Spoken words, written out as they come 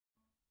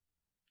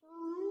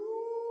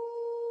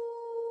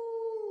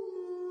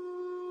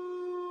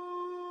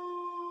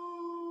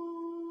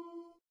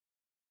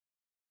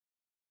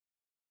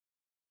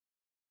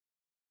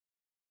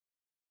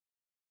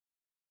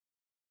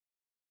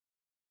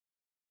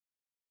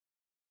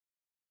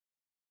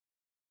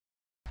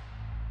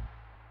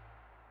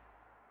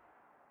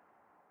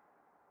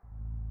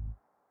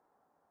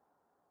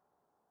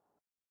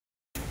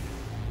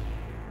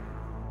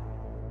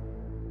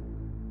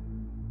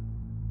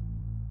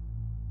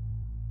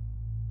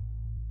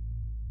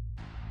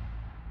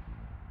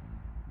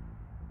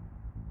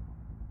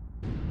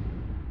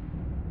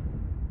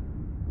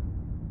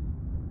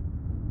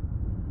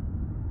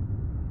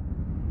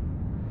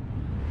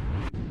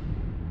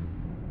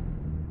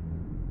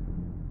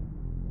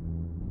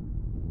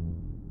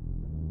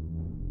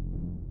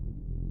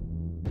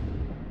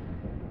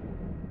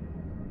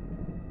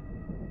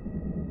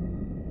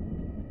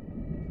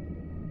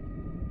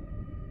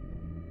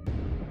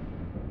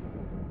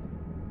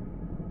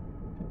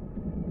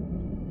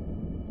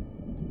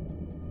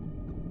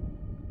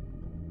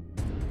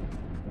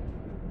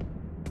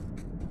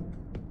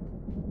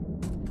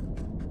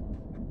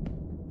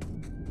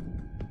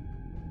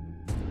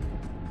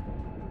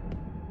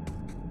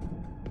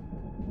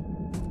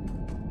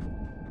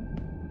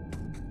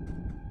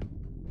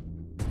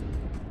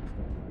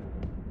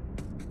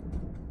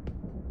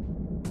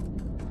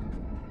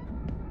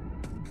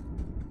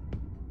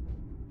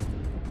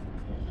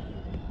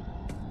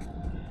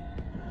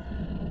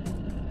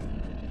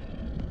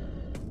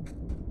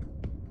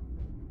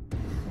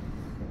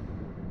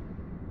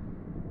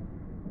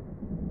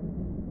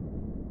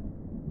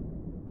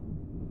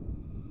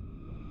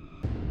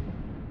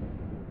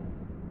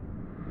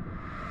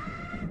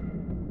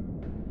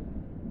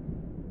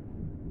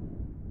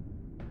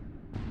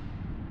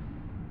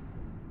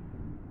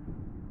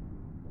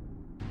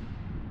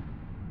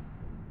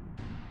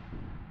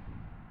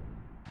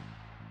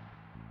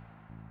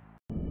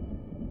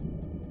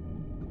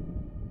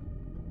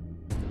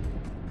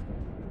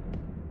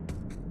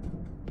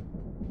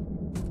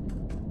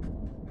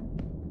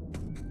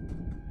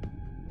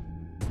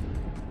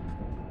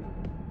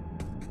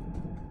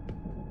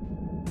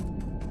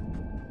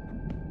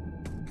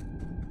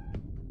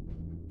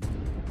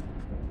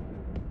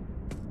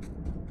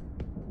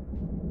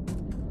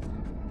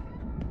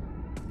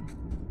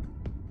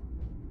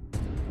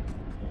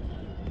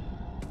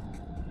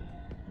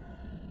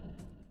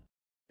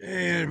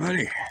Hey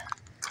everybody,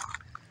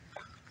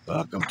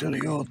 welcome to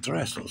the old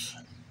trestles.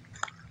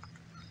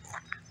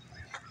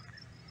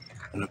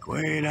 Look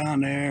way down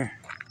there,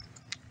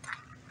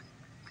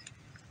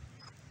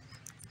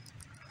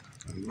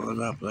 it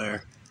goes up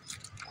there.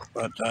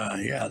 But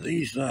yeah,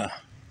 this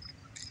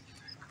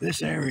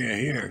area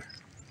here,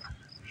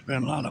 there's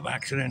been a lot of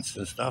accidents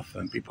and stuff,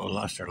 and people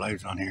lost their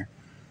lives on here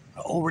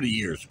over the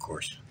years, of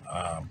course.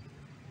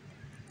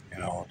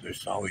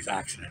 There's always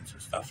accidents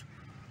and stuff,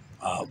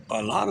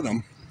 but a lot of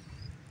them,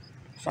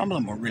 some of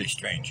them were really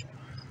strange.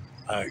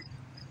 Like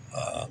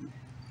a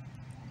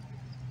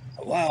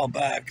while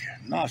back,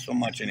 not so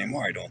much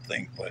anymore, I don't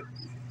think, but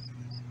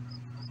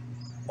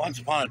once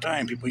upon a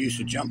time, people used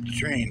to jump the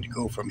train to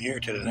go from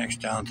here to the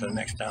next town to the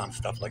next town,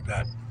 stuff like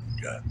that.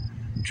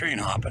 Train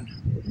hopping.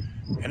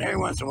 And every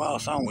once in a while,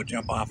 someone would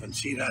jump off and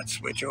see that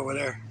switch over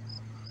there.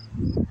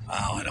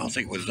 I don't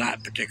think it was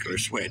that particular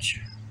switch,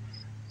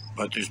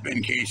 but there's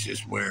been cases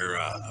where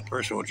a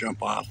person will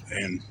jump off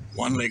and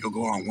one leg will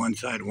go on one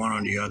side, one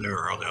on the other,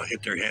 or they'll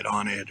hit their head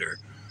on it, or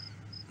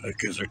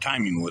because their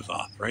timing was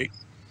off, right?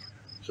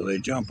 So they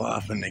jump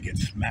off and they get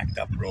smacked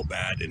up real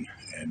bad, and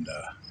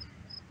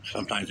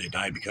sometimes they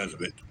die because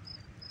of it.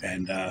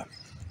 And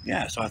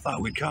yeah, so I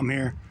thought we'd come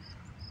here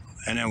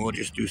and then we'll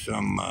just do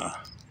some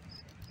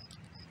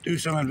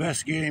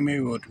investigating. Maybe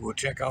we'll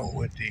check out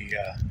with the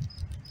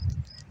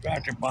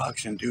tractor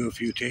box and do a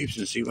few tapes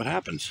and see what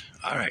happens.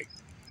 All right,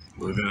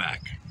 we'll be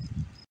back.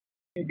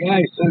 Hey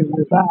guys, so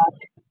we're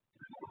back,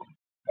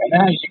 and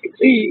as you can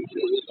see,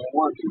 this is a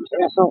working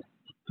vessel.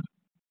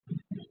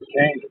 The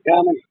trains are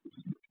coming,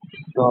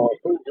 so as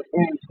soon as the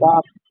train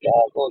stops,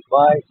 goes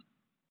by,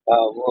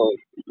 we'll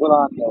put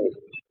on the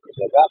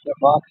tractor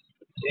box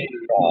and see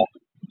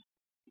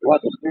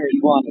what the spirits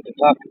wanted to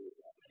talk to you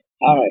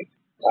about. All right,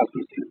 talk to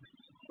you soon.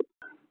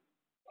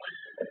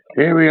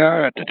 Here we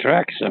are at the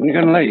tracks. I'm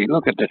going to let you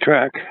look at the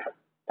track.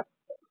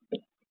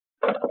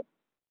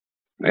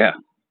 Yeah,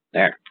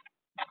 there.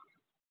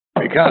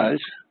 Because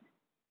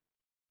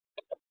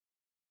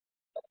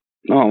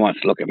no one wants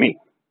to look at me.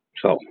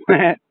 So,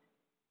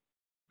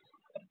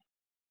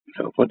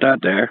 so put that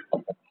there.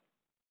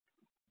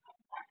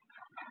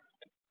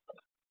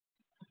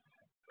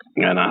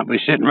 And I'll be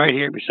sitting right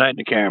here beside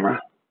the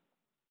camera.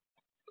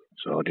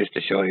 So just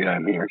to show you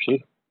I'm here,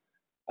 see?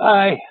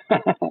 Hi.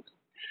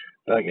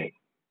 Okay,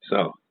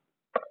 so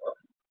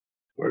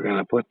we're going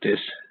to put this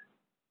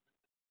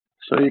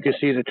so you can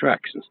see the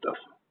tracks and stuff.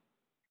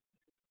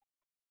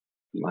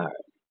 All right.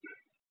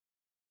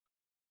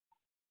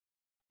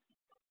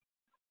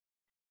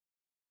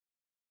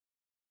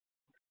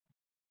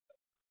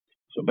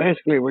 So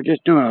basically, we're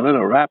just doing a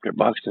little raptor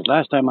box, because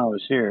last time I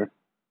was here,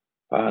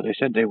 they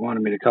said they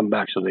wanted me to come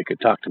back so they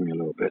could talk to me a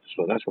little bit.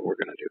 So that's what we're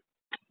going to do.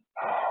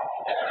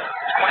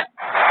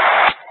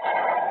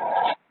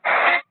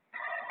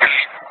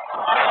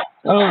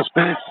 Hello,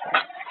 spirits.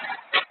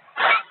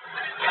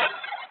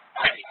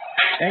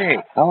 Hey,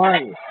 how are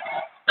you?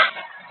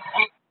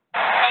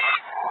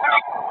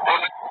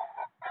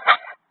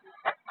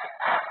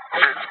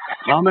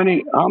 How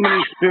many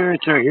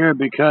spirits are here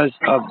because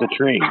of the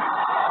train?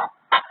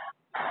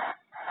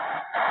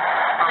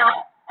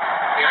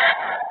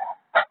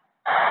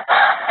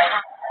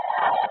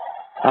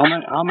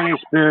 How many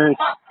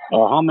spirits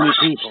or how many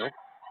people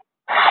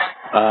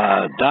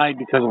died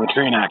because of a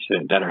train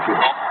accident that are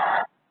here?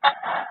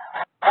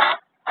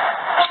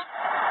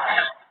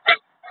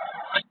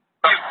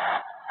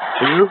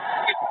 Two?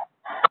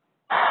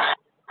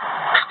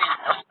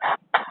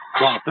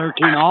 Well,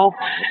 13 all?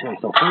 Okay,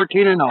 so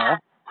 13 in all.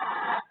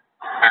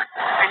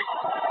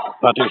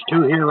 But there's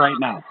 2 here right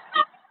now.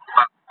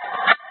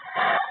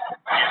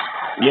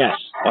 Yes,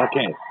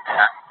 okay.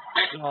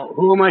 So,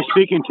 who am I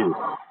speaking to?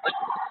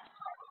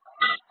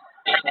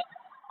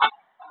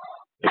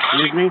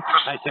 Excuse me?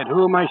 I said,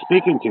 who am I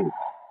speaking to?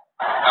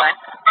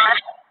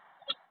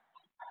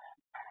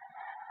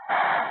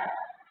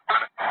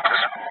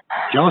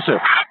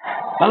 Joseph.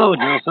 Hello,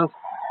 Joseph.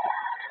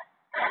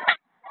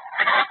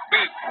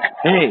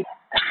 Hey.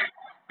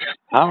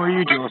 How are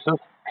you, Joseph?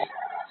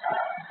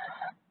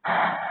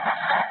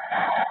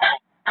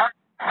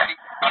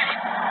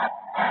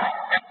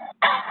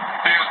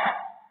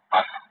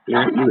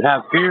 You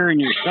have fear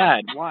and you're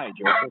sad. Why,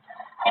 Joseph?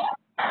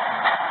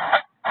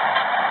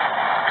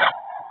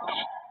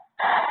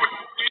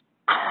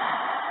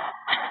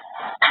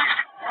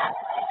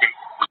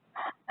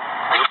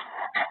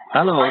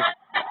 Hello.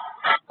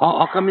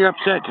 How come you're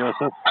upset,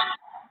 Joseph?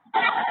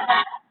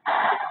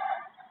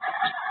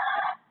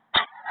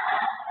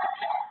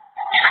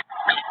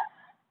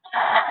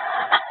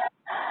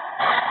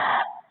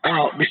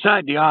 Well,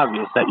 beside the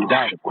obvious that you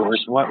died, of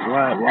course, why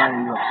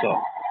are you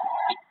upset?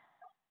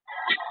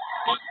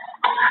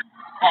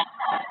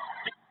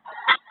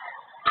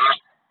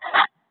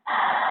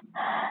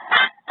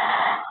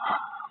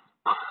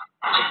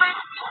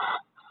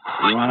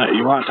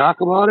 You want to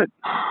talk about it?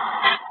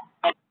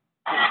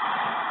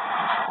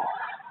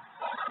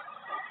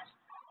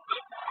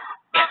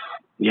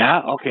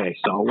 Yeah? Okay,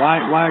 so why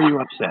are you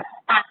upset?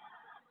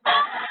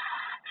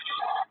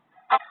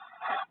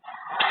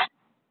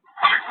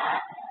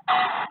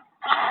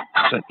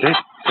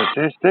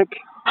 Statistic?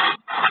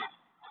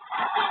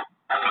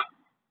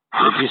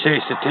 Did you say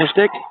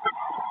statistic?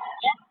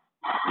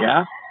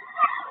 Yeah?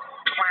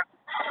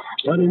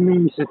 What do you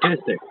mean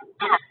statistic?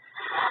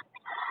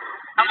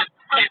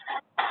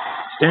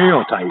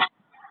 Stereotype.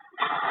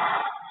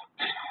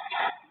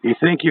 You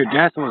think your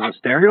death was a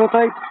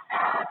stereotype?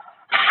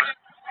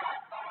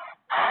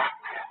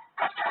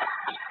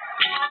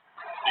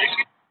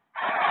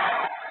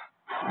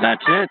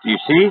 That's it, you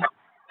see?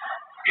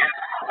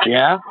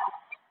 Yeah?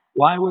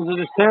 Why was it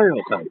a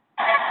stereotype?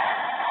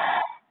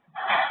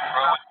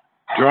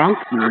 Drunk?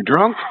 You were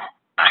drunk?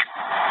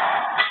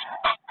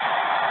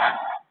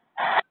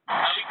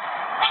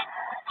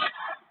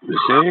 You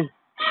see?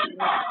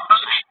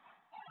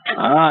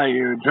 Ah,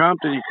 you were drunk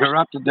and you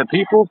corrupted the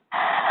people?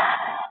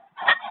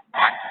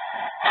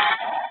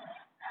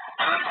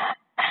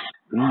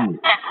 Hmm.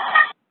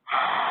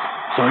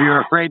 So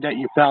you're afraid that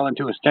you fell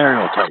into a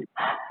stereotype?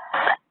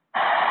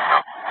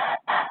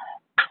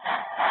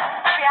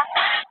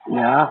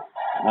 Yeah?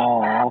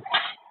 Oh,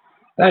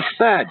 that's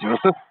sad,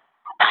 Joseph.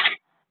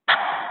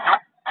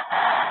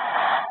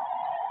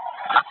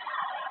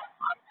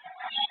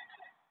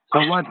 So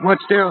what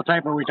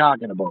stereotype are we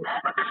talking about?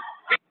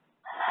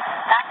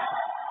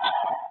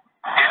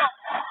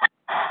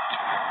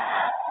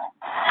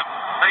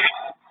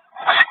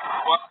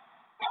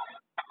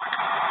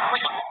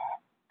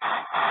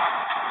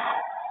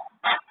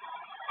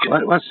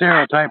 What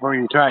stereotype are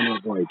you trying to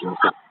avoid,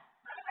 Joseph?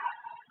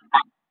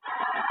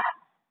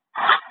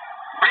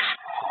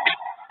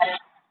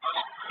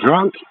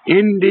 Drunk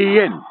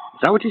Indian. Is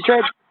that what you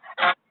said?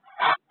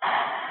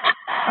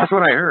 That's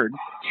what I heard.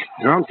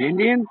 Drunk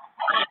Indian?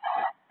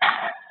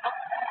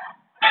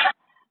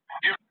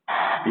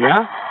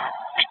 Yeah?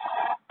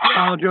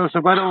 Oh,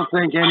 Joseph, I don't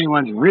think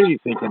anyone's really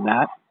thinking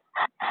that.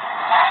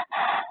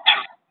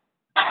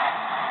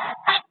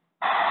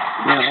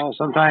 You know,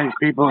 sometimes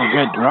people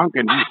get drunk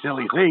and do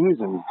silly things,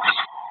 and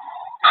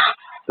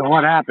so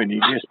what happened?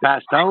 You just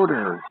passed out,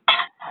 or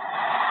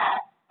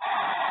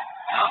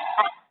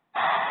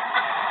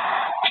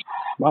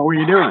what were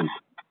you doing?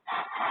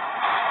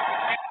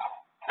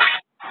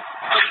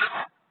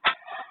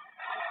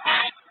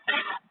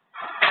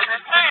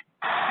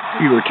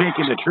 You were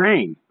taking the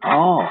train.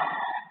 Oh.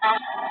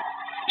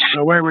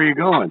 So where were you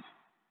going?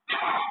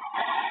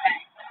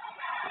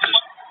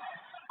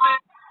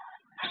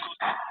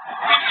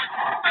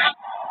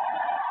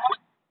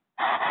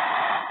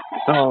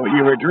 So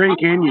you were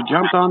drinking, you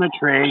jumped on a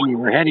train, you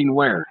were heading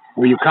where?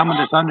 Were you coming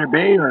to Thunder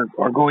Bay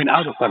or going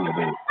out of Thunder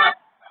Bay?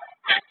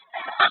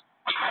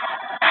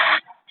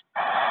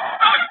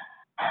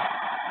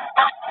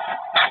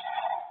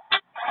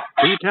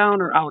 To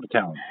town or out of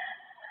town?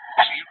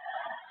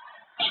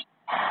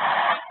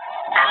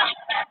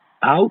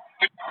 Out?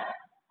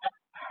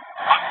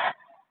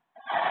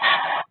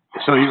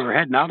 So you were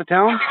heading out of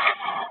town?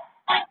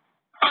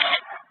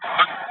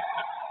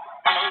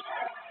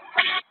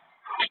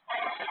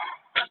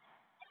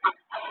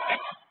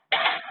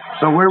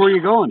 So where were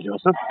you going,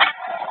 Joseph?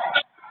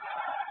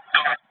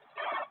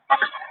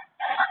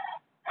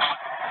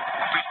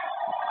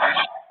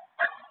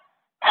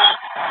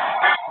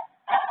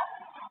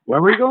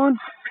 Where were you going?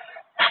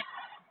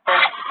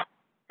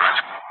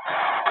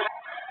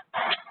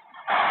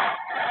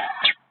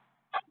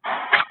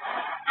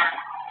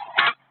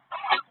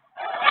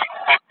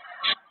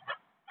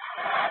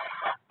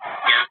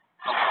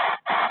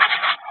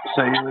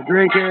 So you were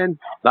drinking,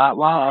 thought,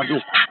 well, I'll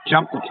just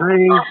jump the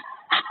train,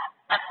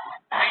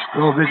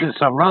 go visit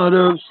some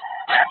relatives.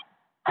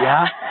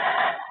 Yeah?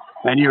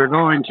 And you were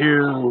going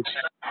to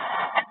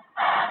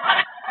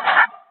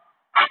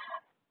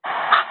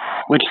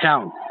which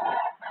town?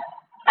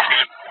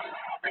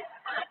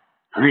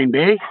 Green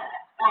Bay?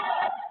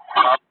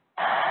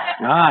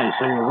 Ah,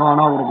 so you're going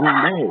over to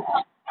Green Bay.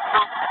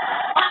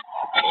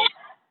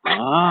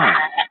 Ah.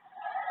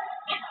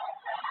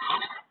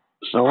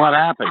 So what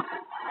happened?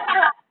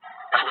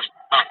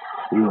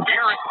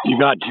 You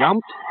got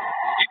jumped?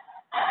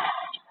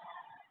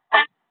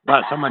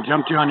 What, someone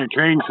jumped you on your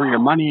train for your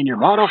money in your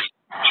bottle?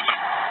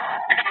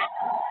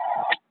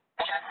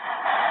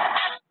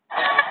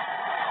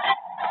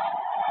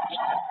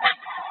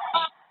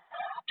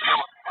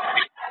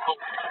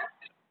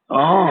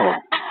 Oh.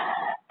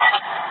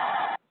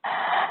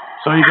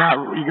 So you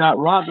got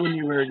robbed when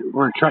you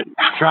were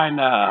trying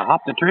to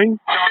hop the train?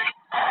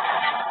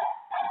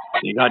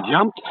 You got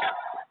jumped?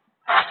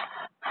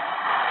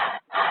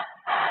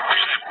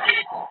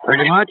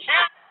 Pretty much?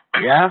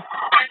 Yeah?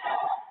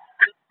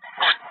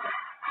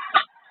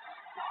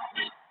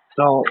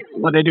 So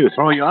what'd they do,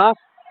 throw you off?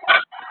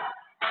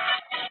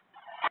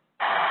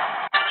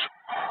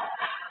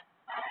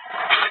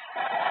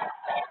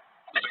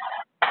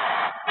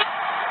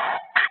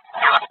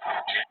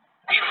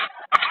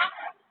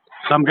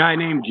 Some guy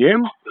named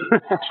Jim?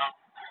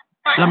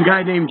 Some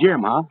guy named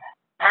Jim, huh?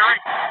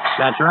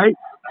 That's right?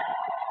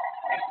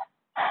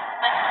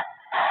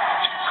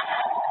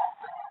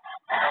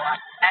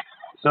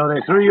 So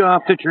they threw you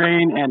off the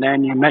train and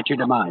then you met your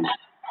demise.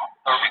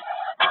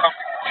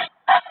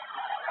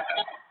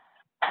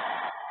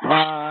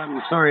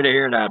 I'm sorry to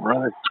hear that,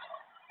 brother.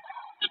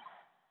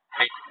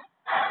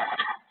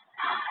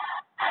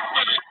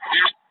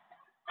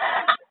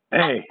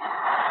 Hey,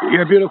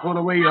 you're beautiful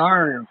the way you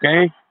are,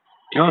 okay?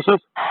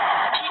 Joseph,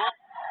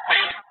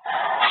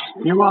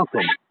 you're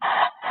welcome.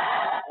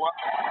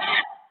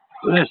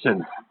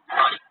 Listen,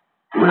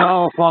 we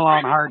all fall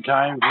on hard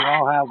times. We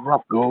all have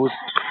rough goes.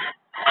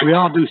 We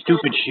all do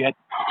stupid shit.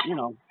 You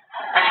know,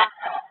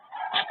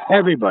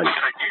 everybody.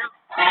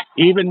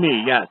 Even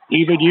me, yes.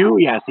 Even you,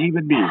 yes.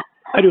 Even me.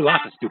 I do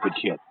lots of stupid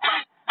shit.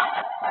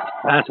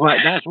 That's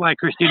why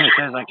Christina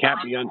says I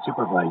can't be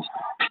unsupervised.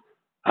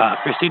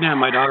 Christina and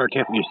my daughter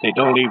Tiffany say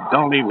don't leave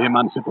him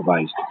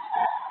unsupervised.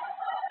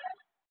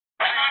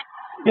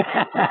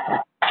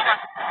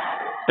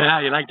 Yeah,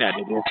 you like that,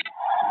 did you?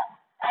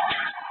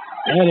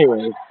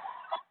 Anyway,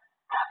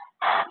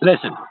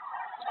 listen.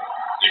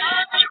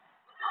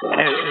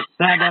 It's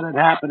sad that it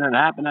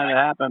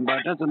happened but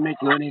it doesn't make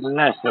you any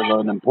less of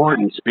an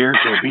important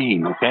spiritual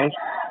being, okay?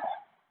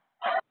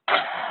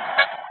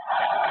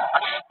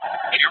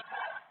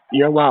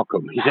 You're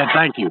welcome. He said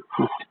thank you.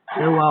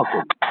 You're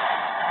welcome.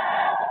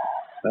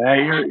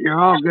 You're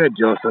all good,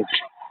 Joseph.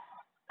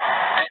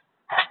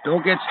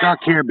 Don't get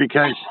stuck here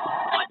because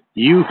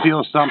you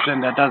feel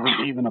something that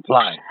doesn't even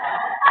apply.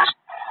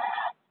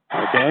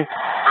 Okay?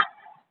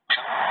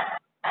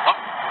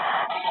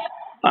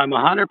 I'm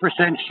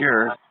 100%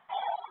 sure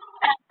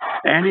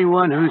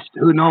anyone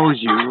who knows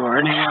you or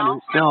anyone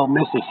who still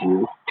misses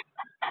you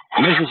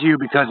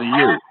because of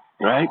you,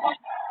 right?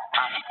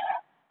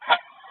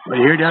 But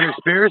you hear the other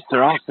spirits,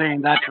 they're all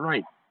saying that's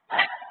right.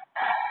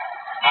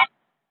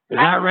 Is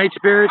that right,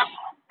 spirits?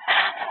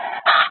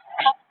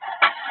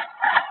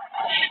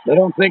 They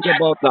don't think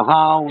about the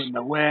how and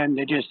the when,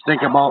 they just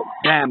think about,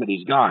 damn it,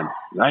 he's gone,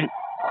 right?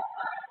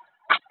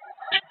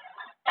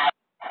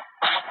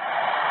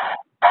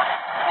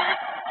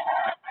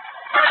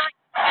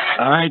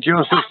 All right,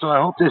 Joseph, so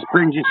I hope this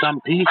brings you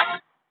some peace.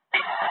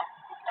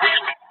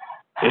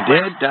 It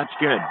did? That's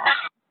good.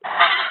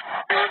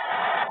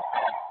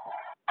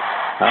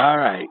 All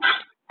right.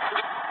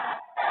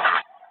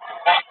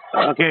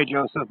 Okay,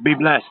 Joseph, be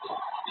blessed.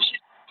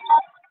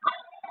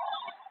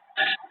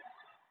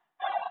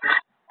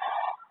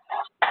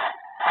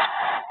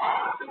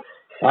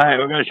 All right,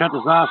 we're going to shut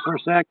this off for a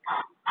sec.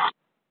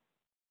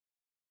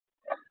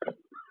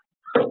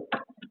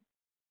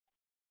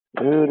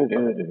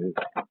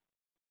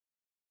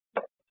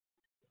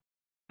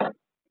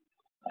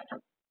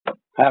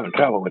 Having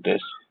trouble with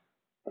this.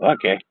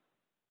 Okay.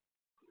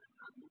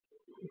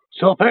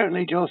 So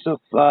apparently Joseph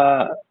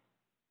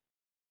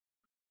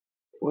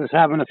was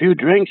having a few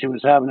drinks. He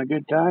was having a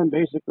good time,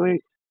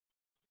 basically.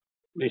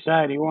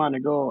 Decided he wanted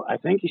to go, I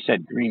think he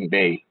said Green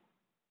Bay.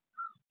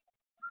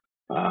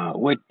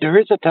 Which there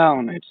is a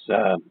town, it's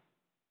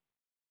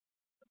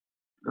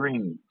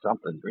Green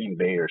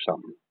Bay or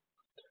something,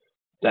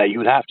 that you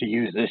would have to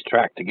use this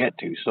track to get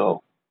to.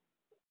 So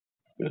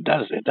it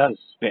does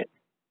fit.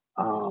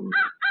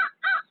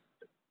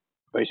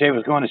 But he said he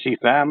was going to see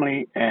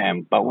family,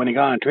 but when he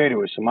got on the train, there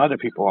was some other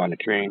people on the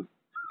train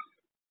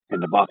in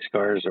the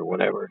boxcars or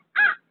whatever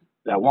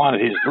that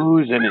wanted his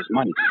booze and his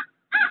money.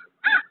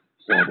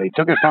 So they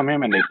took it from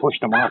him and they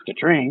pushed him off the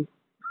train,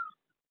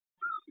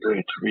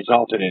 which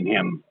resulted in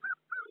him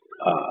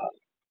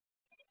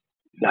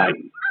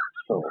dying.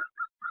 So,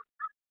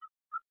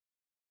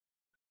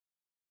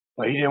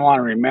 but he didn't want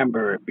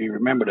to be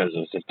remembered as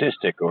a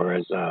statistic or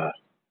as a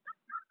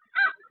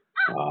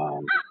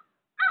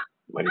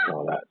what do you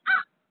call that?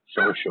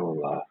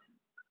 Social.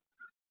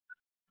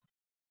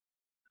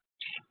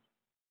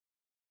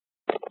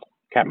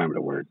 Can't remember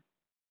the word.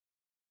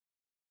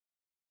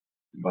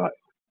 But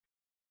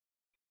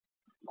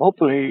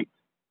hopefully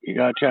he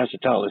got a chance to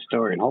tell his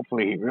story, and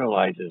hopefully he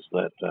realizes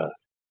that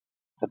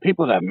the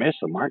people that miss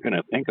him aren't going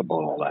to think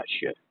about all that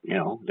shit. You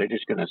know, they're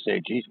just going to say,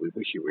 "Geez, we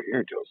wish you were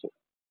here, Joseph,"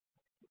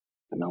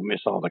 and they'll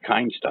miss all the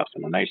kind stuff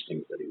and the nice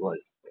things that he was,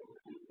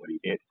 what he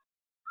did.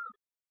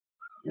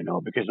 You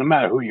know, because no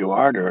matter who you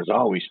are, there is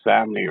always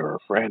family or a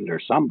friend or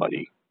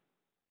somebody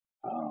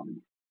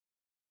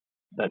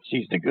that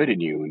sees the good in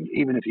you, and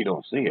even if you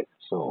don't see it.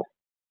 So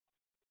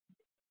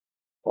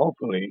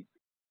hopefully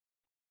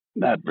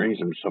that brings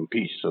him some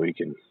peace, so he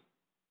can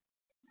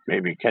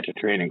maybe catch a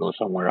train and go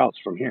somewhere else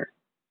from here.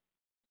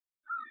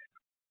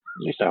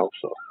 At least I hope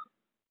so.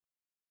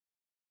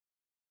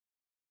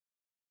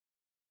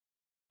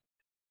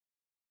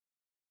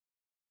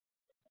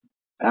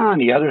 On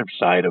the other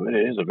side of it,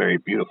 it is a very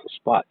beautiful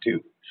spot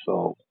too.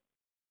 So,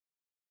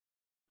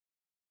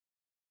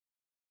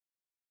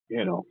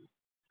 you know,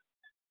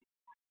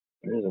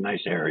 it is a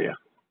nice area,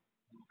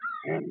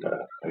 and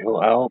I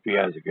hope he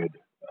has good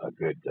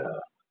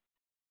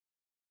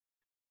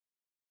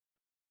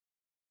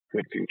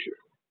future.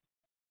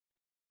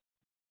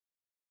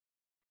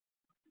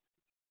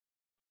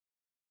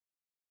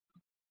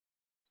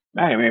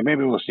 Anyway,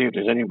 maybe we'll see if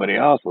there's anybody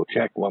else. We'll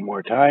check one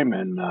more time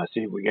and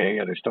see if we get any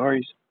other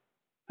stories,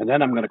 and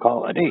then I'm going to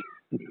call it a day.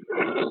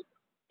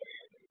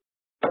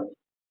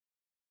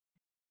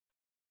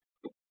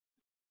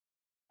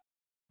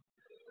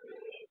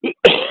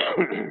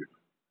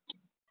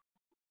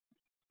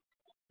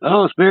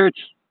 Hello, spirits.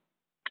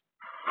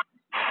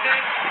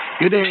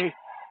 Good day.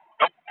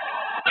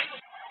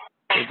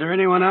 Is there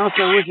anyone else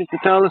that wishes to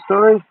tell the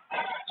story?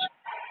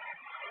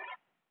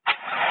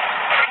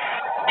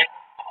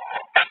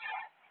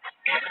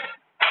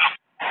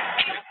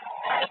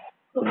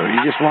 Or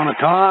you just want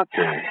to talk?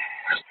 Or...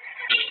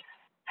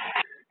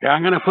 Yeah,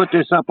 I'm going to put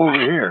this up over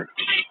here.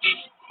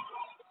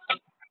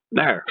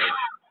 There.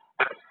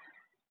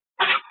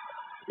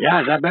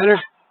 Yeah, is that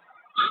better?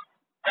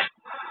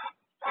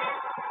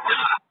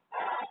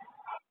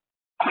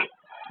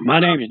 My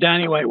name is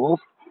Danny White Wolf.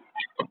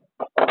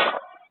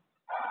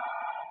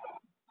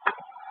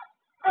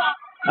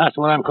 That's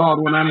what I'm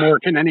called when I'm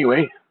working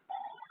anyway.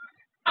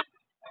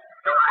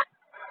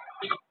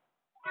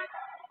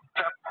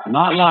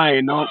 Not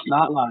lying, nope,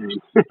 not lying.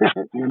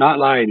 You're not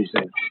lying, he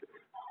said.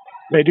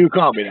 They do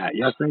call me that.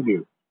 Yes, they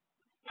do.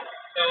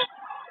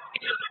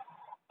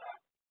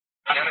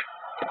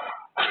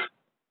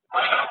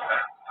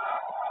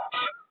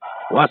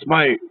 What's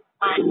my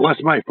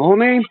full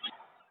name?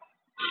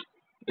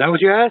 Is that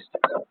what you asked?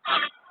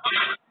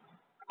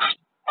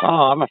 Oh,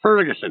 I'm a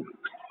Ferguson.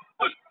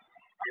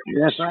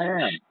 Yes, I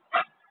am.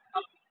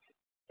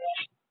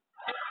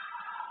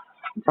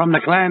 From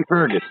the clan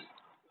Fergus.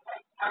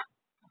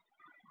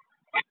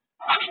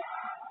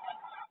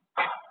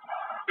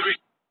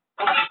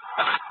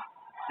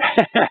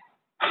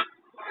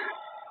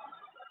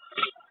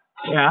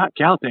 Yeah,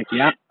 Celtic,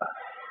 yeah.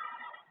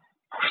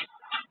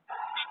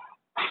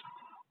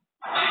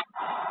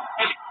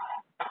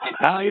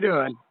 How you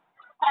doing?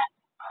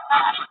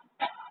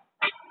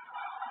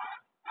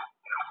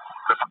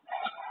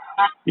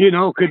 You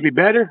know, could be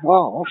better?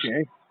 Oh,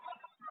 okay.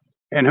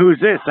 And who's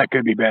this that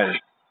could be better?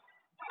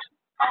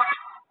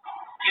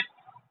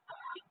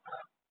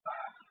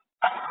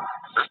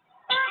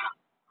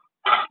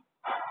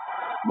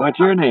 What's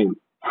your name?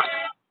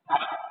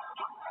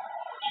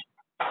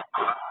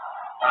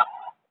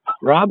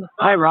 Rob?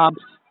 Hi, Rob.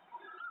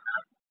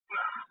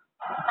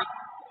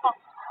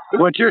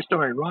 What's your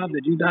story, Rob?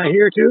 Did you die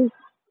here too?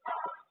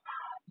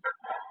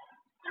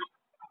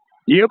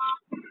 Yep.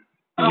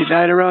 You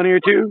died around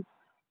here too?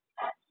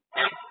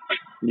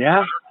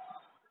 Yeah?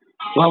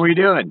 What were you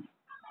doing?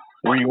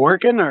 Were you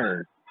working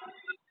or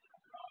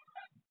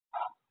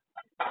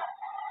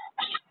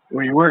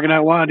were you working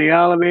at one of the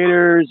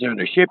elevators or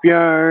the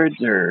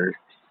shipyards or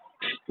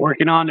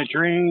working on the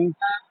train?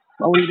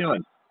 What were you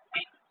doing?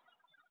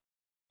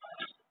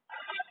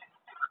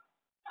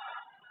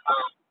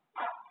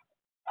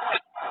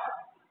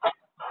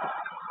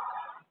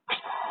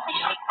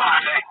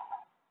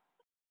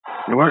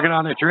 You're working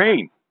on the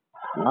train.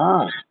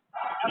 Oh,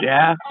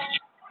 yeah.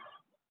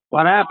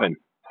 What happened?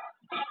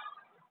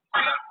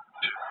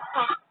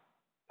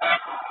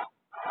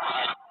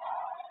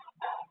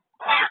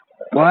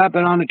 What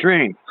happened on the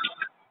train?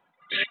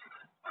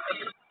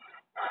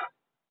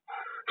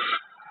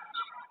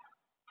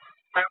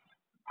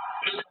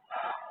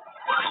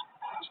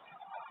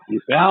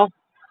 You fell?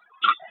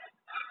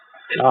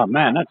 Oh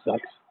man, that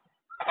sucks.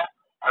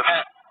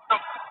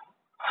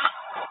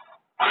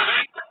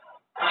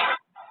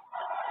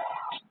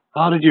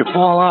 How did you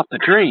fall off the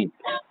train?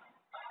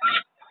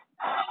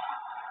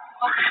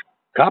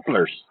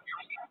 Couplers.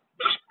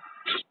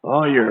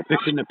 Oh, you're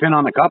fixing the pin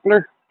on the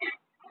coupler?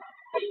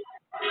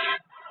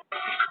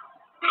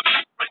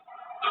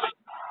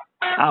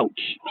 Ouch.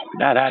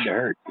 That had to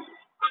hurt.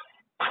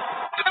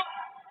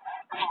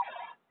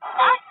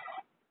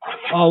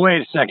 Oh,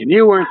 wait a second.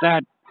 You weren't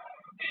that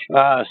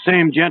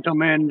same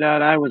gentleman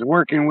that I was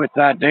working with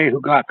that day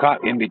who got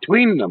caught in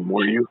between them,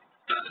 were you?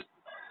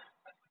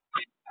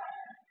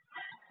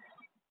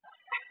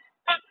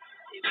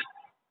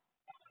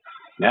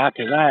 Yeah,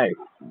 'cause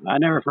I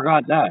never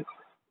forgot that.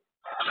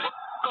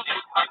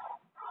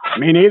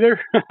 Me neither?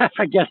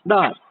 I guess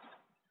not.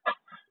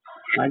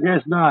 I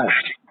guess not.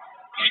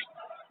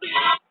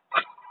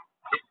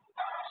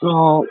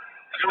 So,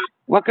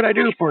 what can I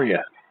do for you?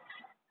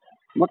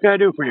 What can I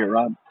do for you,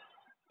 Rob?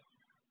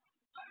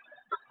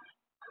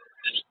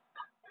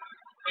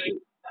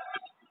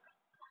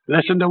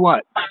 Listen to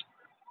what?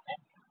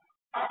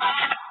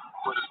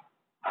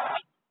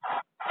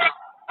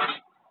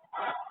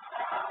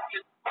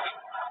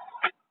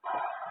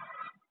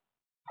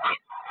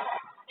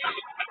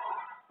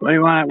 What do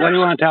you want? What do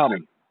you want to tell me?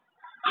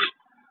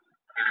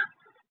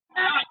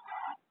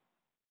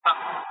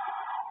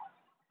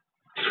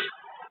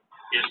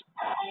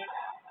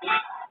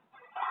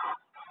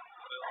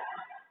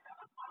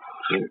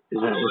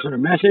 Is it a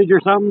message or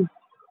something?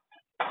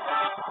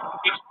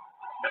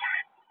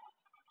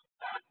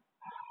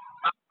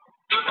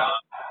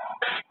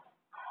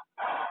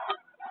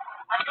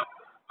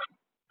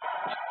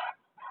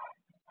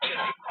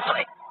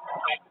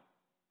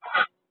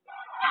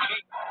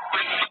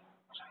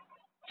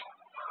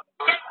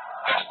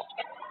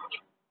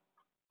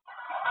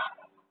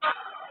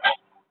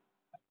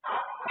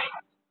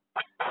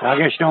 I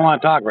guess you don't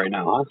want to talk right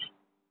now, huh?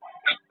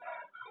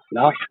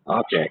 No?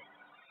 Okay.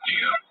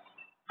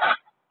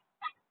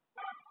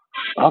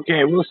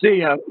 Okay, we'll see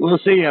ya. We'll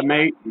see ya,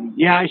 mate.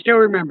 Yeah, I still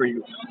remember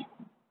you.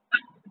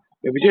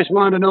 If you just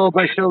wanted to know if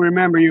I still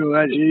remember you,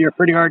 you're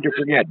pretty hard to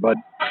forget, but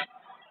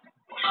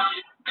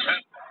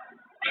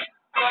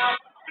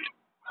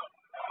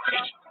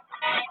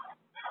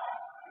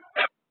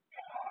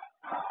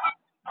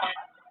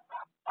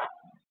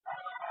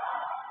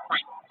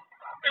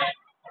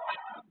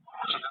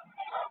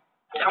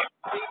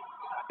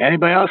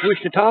anybody else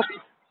wish to talk?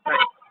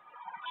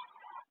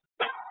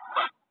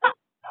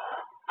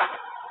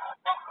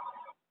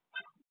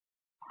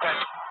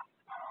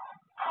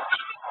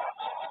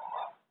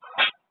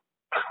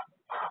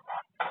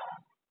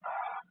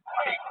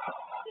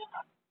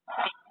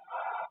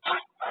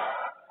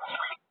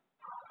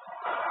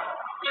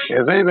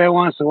 If anybody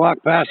wants to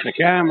walk past the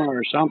camera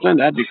or something,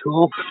 that'd be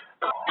cool.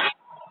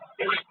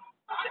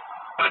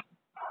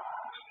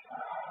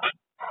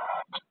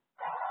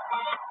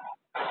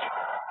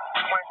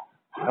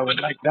 I would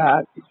like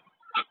that. Of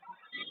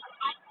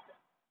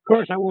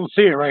course, I won't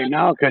see it right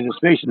now because it's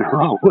facing the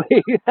wrong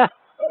way.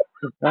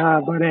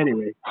 But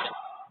anyway.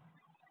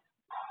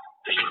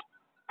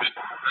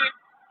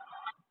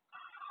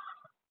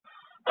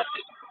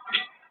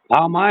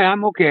 How am I?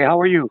 I'm okay. How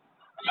are you?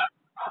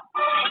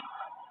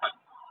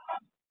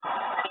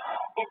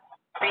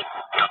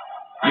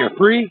 You're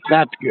free?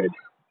 That's good.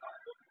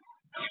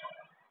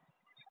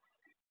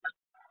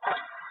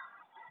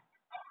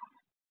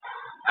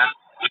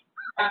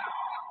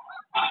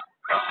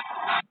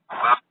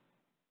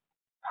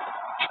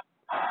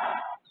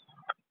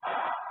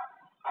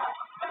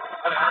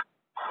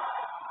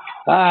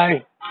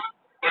 Hi.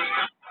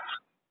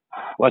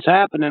 What's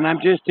happening? I'm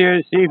just here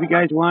to see if you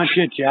guys want to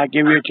chit chat.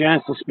 Give you a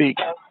chance to speak.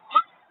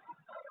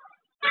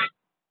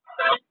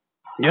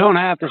 You don't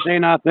have to say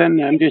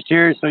nothing. I'm just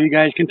here so you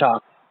guys can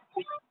talk.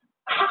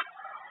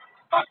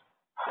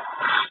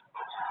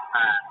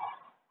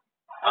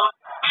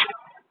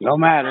 No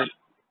matter.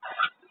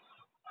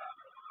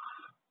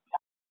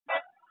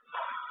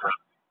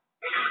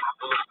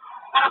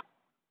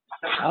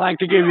 I like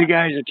to give you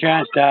guys a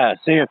chance to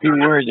say a few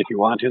words if you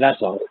want to.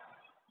 That's all.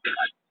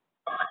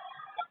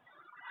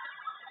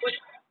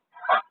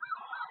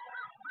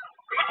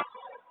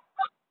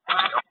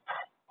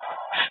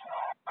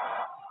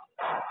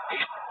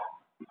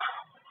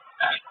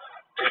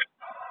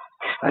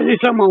 I see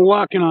someone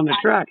walking on the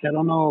tracks. I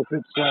don't know if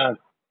it's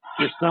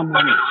just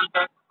someone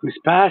who's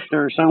passed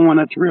or someone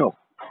that's real.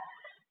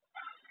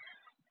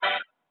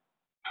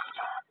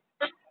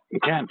 You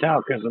can't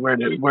tell because of where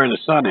the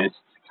sun is.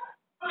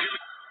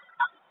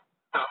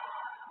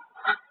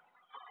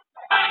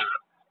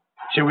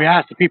 Should we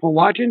ask the people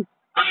watching?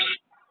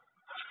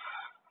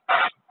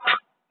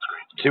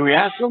 Should we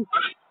ask them?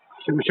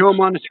 Should we show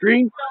them on the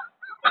screen?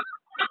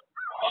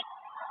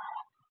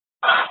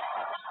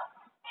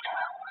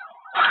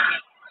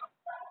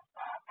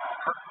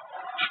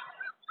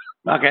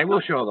 Okay,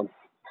 we'll show them.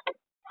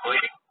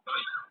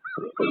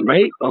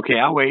 Wait? Okay,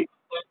 I'll wait.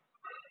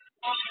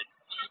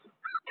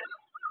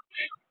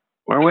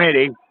 We're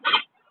waiting.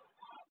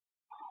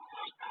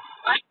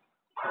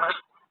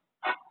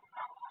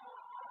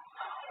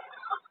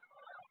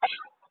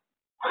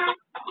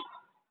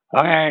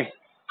 Okay.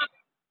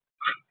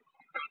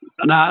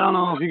 Now, I don't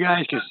know if you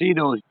guys can see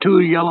those two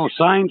yellow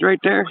signs right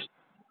there,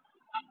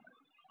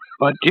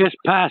 but just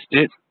past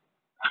it,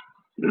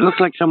 it looks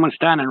like someone's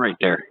standing right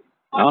there.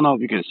 I don't know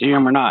if you can see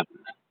them or not,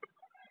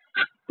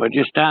 but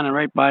just standing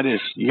right by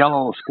this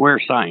yellow square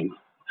sign.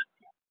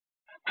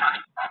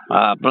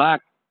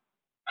 Black,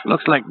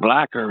 looks like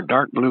black or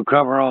dark blue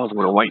coveralls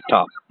with a white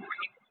top.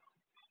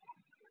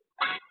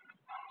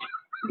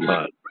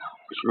 But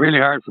it's really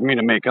hard for me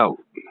to make out.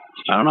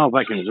 I don't know if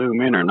I can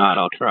zoom in or not.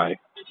 I'll try.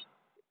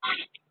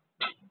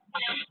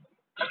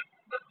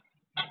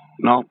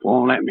 Nope,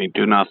 won't let me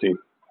do nothing.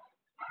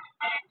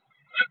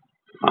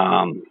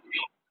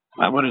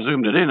 I would have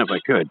zoomed it in if I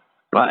could.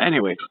 But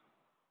anyway,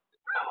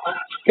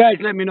 guys,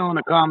 let me know in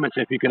the comments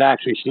if you could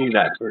actually see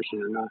that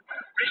person or not.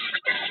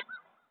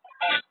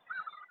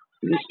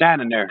 He's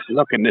standing there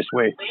looking this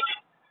way.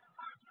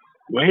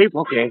 Wave?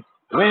 Okay.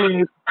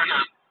 Wave.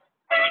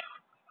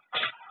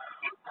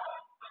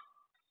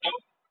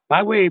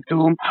 I wave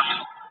to him.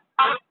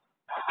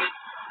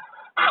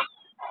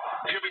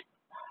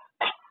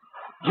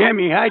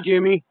 Jimmy, hi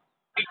Jimmy.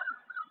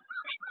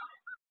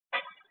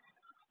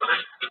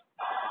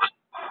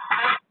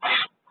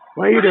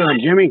 What are you doing,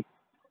 Jimmy?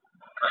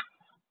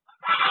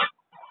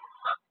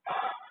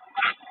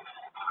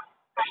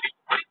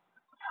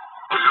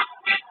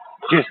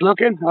 Just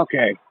looking?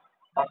 Okay.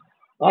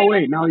 Oh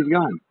wait, now he's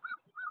gone.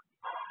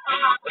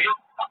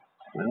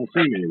 I don't see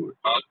him anymore.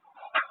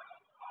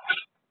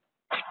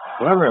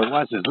 Whoever it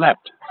was has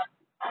left.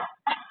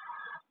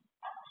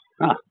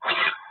 Huh.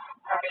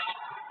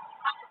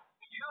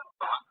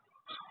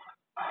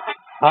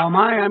 How am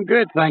I? I'm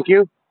good, thank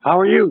you. How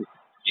are you?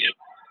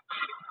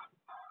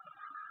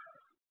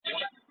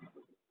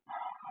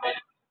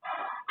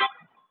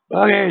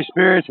 Okay,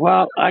 spirits.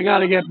 Well, I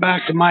gotta get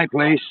back to my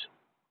place.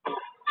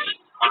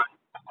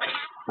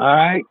 All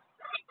right.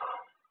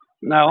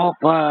 And I hope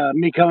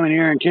me coming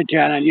here and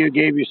chit-chatting on you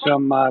gave you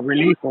some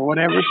relief or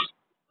whatever.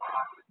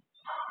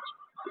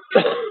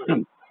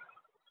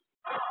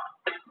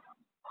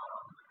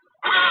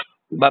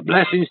 But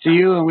blessings to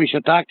you, and we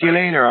shall talk to you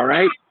later, all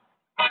right?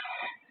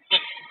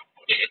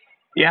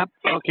 Yep.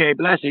 Okay,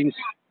 blessings.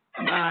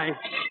 Bye.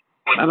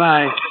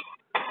 Bye-bye.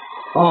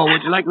 Oh,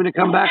 would you like me to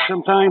come back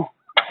sometime?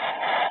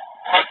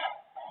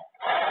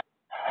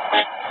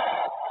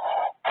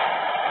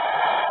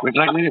 Would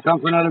you like me to come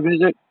for another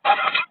visit?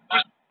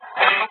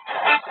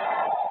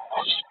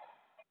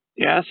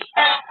 Yes?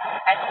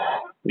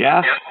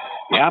 Yeah?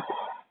 Yep.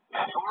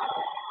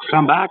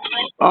 Come back?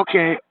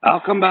 Okay,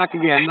 I'll come back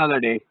again another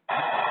day.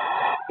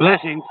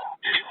 Blessings.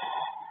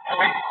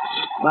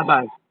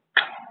 Bye-bye.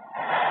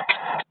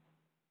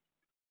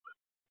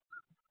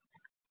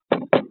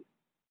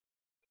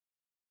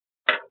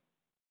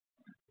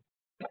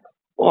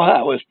 Well,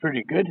 that was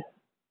pretty good.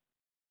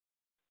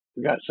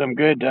 We got some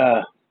good,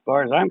 as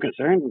far as I'm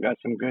concerned, we got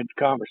some good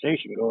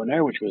conversation going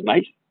there, which was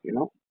nice, you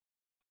know.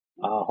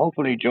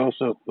 Hopefully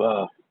Joseph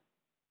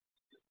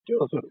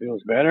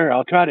feels better.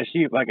 I'll try to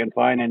see if I can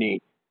find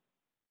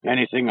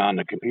anything on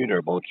the computer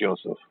about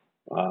Joseph.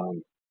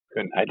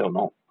 I don't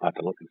know. I have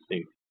to look and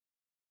see.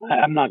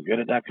 I'm not good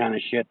at that kind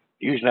of shit.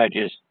 Usually I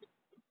just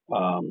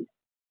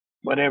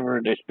whatever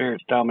the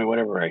spirits tell me,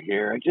 whatever I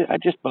hear, I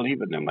just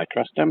believe in them. I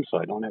trust them, so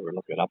I don't ever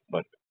look it up.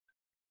 But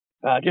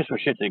just for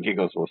shits and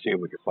giggles, we'll see if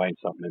we can find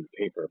something in the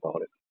paper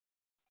about it.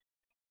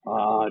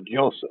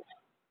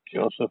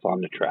 Joseph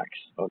on the tracks.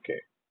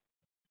 Okay.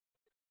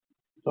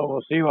 So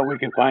we'll see what we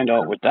can find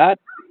out with that.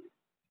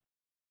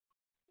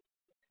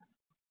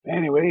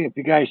 Anyway, if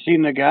you guys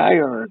seen the guy,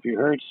 or if you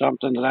heard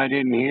something that I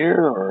didn't hear,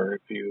 or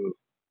if you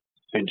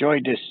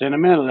enjoyed this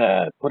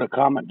cinema, put a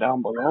comment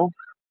down below.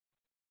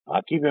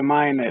 Keep in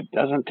mind it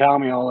doesn't tell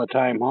me all the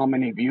time how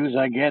many views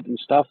I get and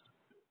stuff,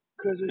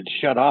 because it's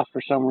shut off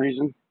for some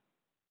reason.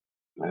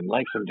 And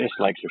likes and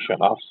dislikes are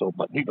shut off, so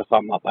but leave a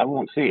thumb up. I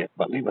won't see it,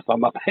 but leave a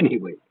thumb up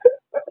anyway.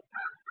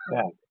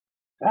 Yeah.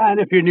 And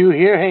if you're new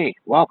here, hey,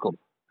 welcome.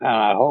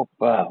 I hope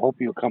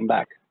you'll come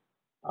back.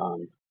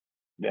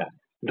 Yeah.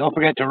 Don't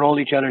forget to roll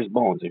each other's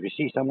bones. If you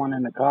see someone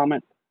in the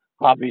comment,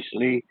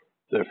 obviously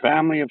they're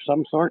family of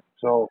some sort.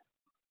 So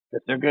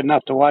if they're good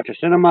enough to watch a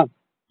cinema,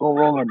 go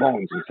roll their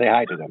bones and say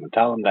hi to them and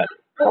tell them that,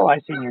 oh, I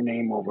seen your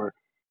name over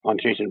on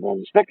Jason Bones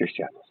Inspector's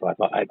channel. So I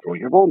thought I'd roll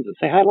your bones and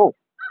say hello.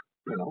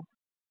 You know,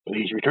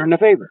 please return the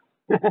favor.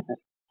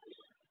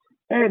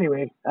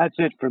 Anyway, that's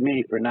it for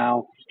me for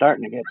now.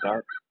 Starting to get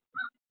dark,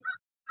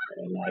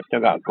 and I still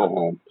got to go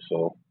home.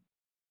 So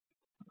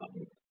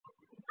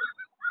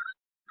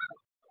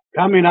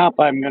coming up,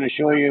 I'm going to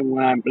show you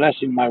when I'm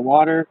blessing my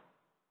water.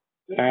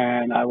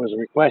 And I was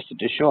requested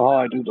to show how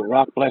I do the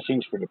rock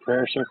blessings for the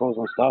prayer circles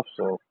and stuff.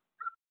 So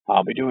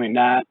I'll be doing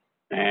that.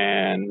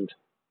 And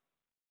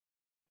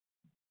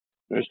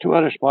there's 2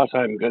 other spots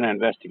I'm going to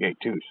investigate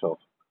too. So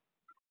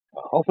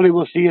hopefully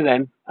we'll see you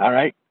then. All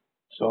right.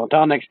 So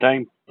until next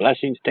time,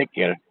 blessings. Take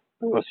care.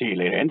 We'll see you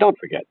later. And don't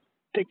forget,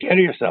 take care of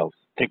yourselves.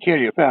 Take care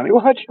of your family.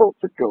 Watch out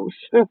for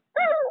ghosts. And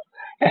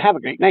have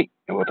a great night.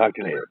 And we'll talk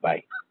to you later.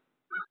 Bye.